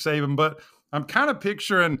about Nick Saban, but I'm kind of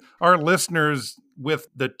picturing our listeners with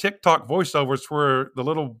the TikTok voiceovers where the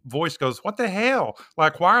little voice goes, "What the hell?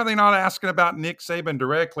 Like, why are they not asking about Nick Saban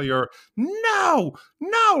directly?" Or, no.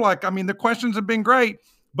 Like, I mean, the questions have been great,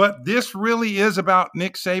 but this really is about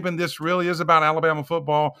Nick Saban. This really is about Alabama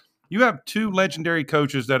football. You have 2 legendary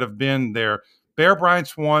coaches that have been there. Bear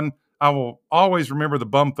Bryant's one. I will always remember the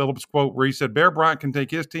Bum Phillips quote where he said, Bear Bryant can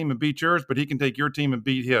take his team and beat yours, but he can take your team and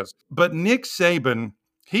beat his. But Nick Saban,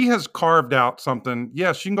 he has carved out something.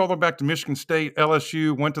 Yes, you can go all the way back to Michigan State,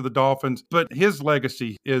 LSU, went to the Dolphins, but his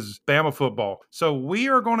legacy is Bama football. So we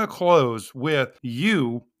are going to close with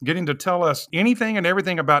you getting to tell us anything and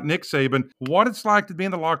everything about Nick Saban, what it's like to be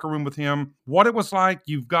in the locker room with him, what it was like.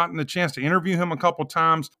 You've gotten the chance to interview him a couple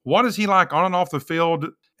times. What is he like on and off the field?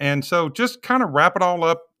 And so just kind of wrap it all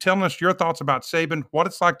up, telling us your thoughts about Saban, what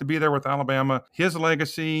it's like to be there with Alabama, his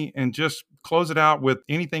legacy, and just close it out with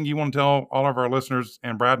anything you want to tell all of our listeners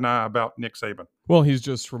and Brad and I about Nick Saban. Well, he's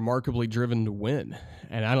just remarkably driven to win.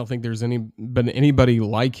 And I don't think there's anybody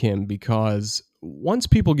like him, because once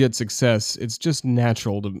people get success, it's just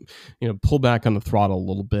natural to, pull back on the throttle a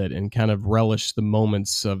little bit and kind of relish the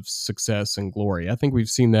moments of success and glory. I think we've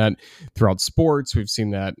seen that throughout sports. We've seen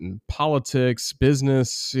that in politics,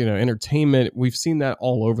 business, entertainment. We've seen that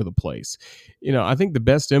all over the place. I think the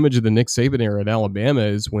best image of the Nick Saban era at Alabama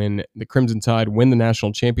is when the Crimson Tide win the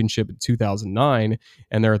national championship in 2009,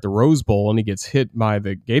 and they're at the Rose Bowl, and he gets hit by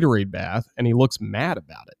the Gatorade bath, and he looks mad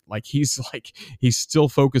about it. He's still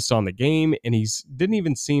focused on the game, and didn't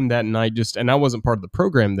even seem that night and I wasn't part of the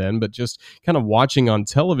program then, but just kind of watching on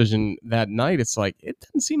television that night, it's like, it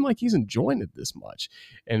doesn't seem like he's enjoying it this much.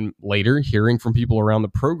 And later, hearing from people around the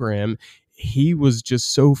program, he was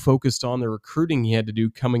just so focused on the recruiting he had to do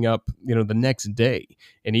coming up, the next day.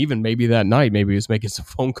 And even maybe that night, maybe he was making some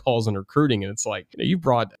phone calls on recruiting. And it's like, you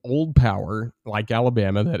brought old power like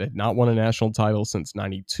Alabama that had not won a national title since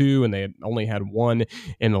 92, and they had only had one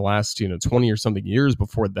in the last, 20 or something years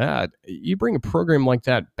before that. You bring a program like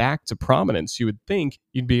that back to prominence, you would think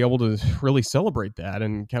you'd be able to really celebrate that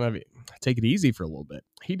and kind of take it easy for a little bit.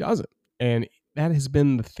 He doesn't. And that has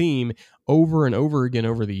been the theme over and over again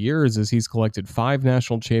over the years, as he's collected 5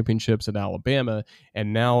 national championships at Alabama,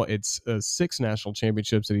 and now it's 6 national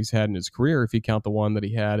championships that he's had in his career, if you count the one that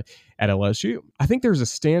he had at LSU. I think there's a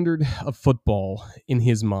standard of football in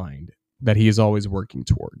his mind that he is always working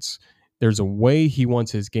towards. There's a way he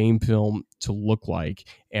wants his game film to look like,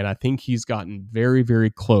 and I think he's gotten very,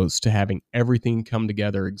 very close to having everything come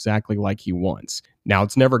together exactly like he wants. Now,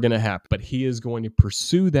 it's never going to happen, but he is going to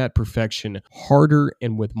pursue that perfection harder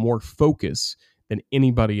and with more focus than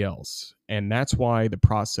anybody else. And that's why the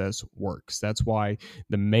process works. That's why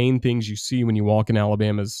the main things you see when you walk in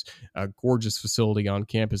Alabama's gorgeous facility on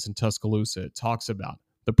campus in Tuscaloosa, it talks about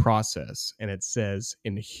the process, and it says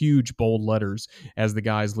in huge bold letters as the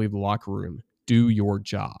guys leave the locker room, do your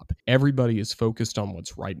job. Everybody is focused on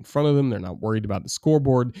what's right in front of them. They're not worried about the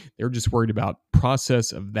scoreboard. They're just worried about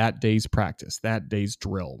process of that day's practice, that day's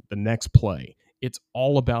drill, the next play. It's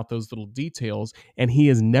all about those little details, and he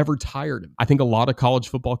is never tired of it. I think a lot of college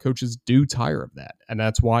football coaches do tire of that, and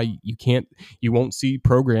that's why you won't see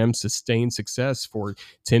programs sustain success for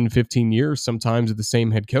 10, 15 years sometimes with the same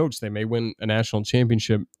head coach. They may win a national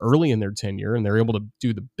championship early in their tenure, and they're able to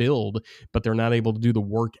do the build, but they're not able to do the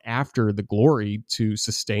work after the glory to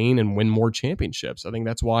sustain and win more championships. I think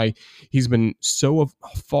that's why he's been so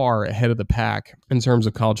far ahead of the pack in terms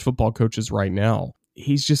of college football coaches right now.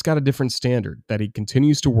 He's just got a different standard that he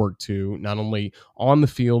continues to work to, not only on the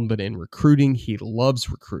field, but in recruiting. He loves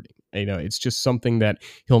recruiting. It's just something that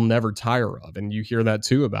he'll never tire of. And you hear that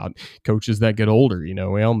too about coaches that get older.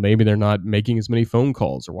 Maybe they're not making as many phone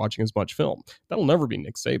calls or watching as much film. That'll never be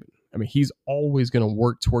Nick Saban. He's always going to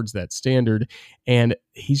work towards that standard, and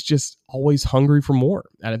he's just always hungry for more.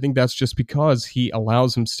 And I think that's just because he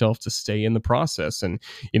allows himself to stay in the process. And,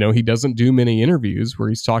 he doesn't do many interviews where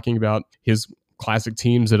he's talking about his classic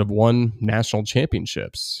teams that have won national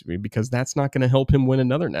championships, because that's not going to help him win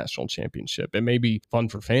another national championship. It may be fun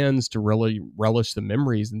for fans to really relish the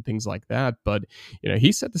memories and things like that, but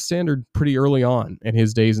he set the standard pretty early on in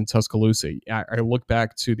his days in Tuscaloosa. I look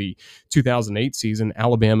back to the 2008 season.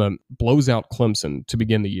 Alabama blows out Clemson to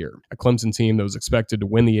begin the year, a Clemson team that was expected to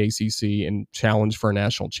win the ACC and challenge for a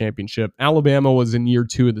national championship. Alabama was in year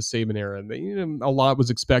 2 of the Saban era. A lot was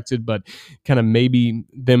expected, but kind of maybe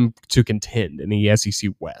them to contend in the SEC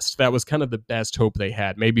West. That was kind of the best hope they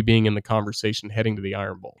had, maybe being in the conversation heading to the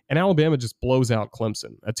Iron Bowl. And Alabama just blows out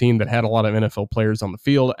Clemson, a team that had a lot of NFL players on the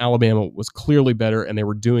field. Alabama was clearly better, and they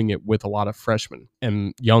were doing it with a lot of freshmen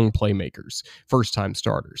and young playmakers, first-time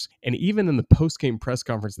starters. And even in the post-game press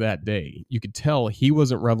conference that day, you could tell he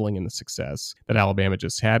wasn't reveling in the success that Alabama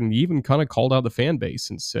just had, and he even kind of called out the fan base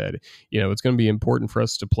and said, it's going to be important for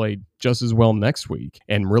us to play just as well next week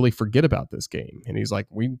and really forget about this game. And he's like,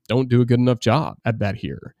 we don't do a good enough job at that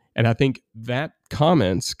here. And I think that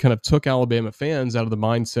comments kind of took Alabama fans out of the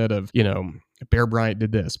mindset of, Bear Bryant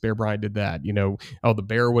did this, Bear Bryant did that, the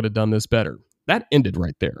Bear would have done this better. that ended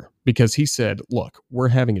right there because he said, look, we're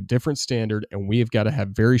having a different standard and we have got to have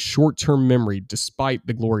very short-term memory despite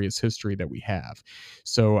the glorious history that we have.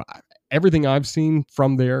 So everything I've seen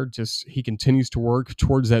from there, just he continues to work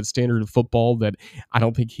towards that standard of football that I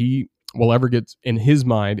don't think he will ever get in his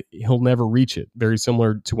mind. He'll never reach it. Very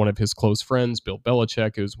similar to one of his close friends, Bill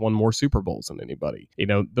Belichick, who's won more Super Bowls than anybody.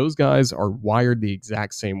 Those guys are wired the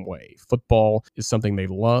exact same way. Football is something they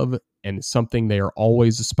love and something they are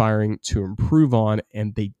always aspiring to improve on,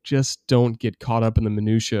 and they just don't get caught up in the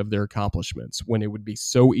minutia of their accomplishments when it would be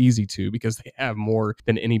so easy to because they have more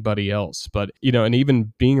than anybody else. But, and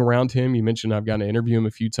even being around him, you mentioned I've gotten to interview him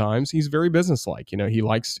a few times. He's very businesslike.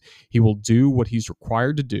 He will do what he's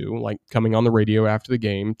required to do, like coming on the radio after the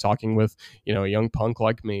game, talking with, a young punk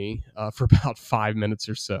like me for about 5 minutes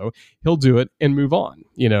or so. He'll do it and move on.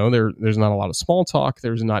 There's not a lot of small talk.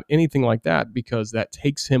 There's not anything like that because that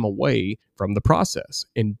takes him away from the process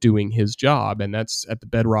in doing his job. And that's at the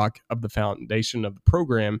bedrock of the foundation of the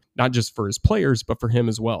program, not just for his players, but for him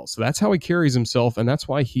as well. So that's how he carries himself. And that's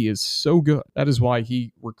why he is so good. That is why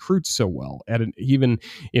he recruits so well at even,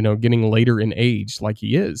 getting later in age like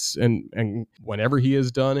he is. And whenever he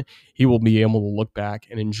is done, he will be able to look back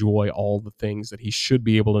and enjoy all the things that he should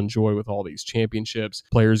be able to enjoy with all these championships,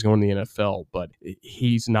 players going to the NFL. But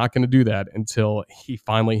he's not going to do that until he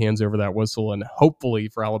finally hands over that whistle. And hopefully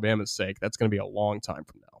for Alabama's sake, that's going to be a long time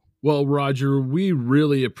from now. Well, Roger, we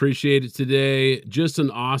really appreciate it today. Just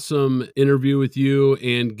an awesome interview with you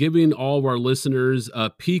and giving all of our listeners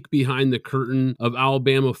a peek behind the curtain of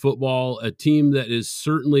Alabama football, a team that is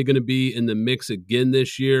certainly going to be in the mix again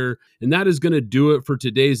this year. And that is going to do it for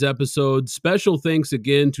today's episode. Special thanks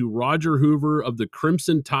again to Roger Hoover of the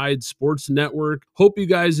Crimson Tide Sports Network. Hope you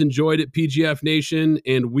guys enjoyed it, PGF Nation,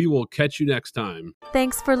 and we will catch you next time.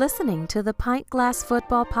 Thanks for listening to the Pint Glass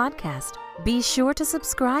Football Podcast. Be sure to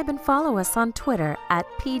subscribe and follow us on Twitter at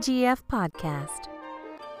PGF Podcast.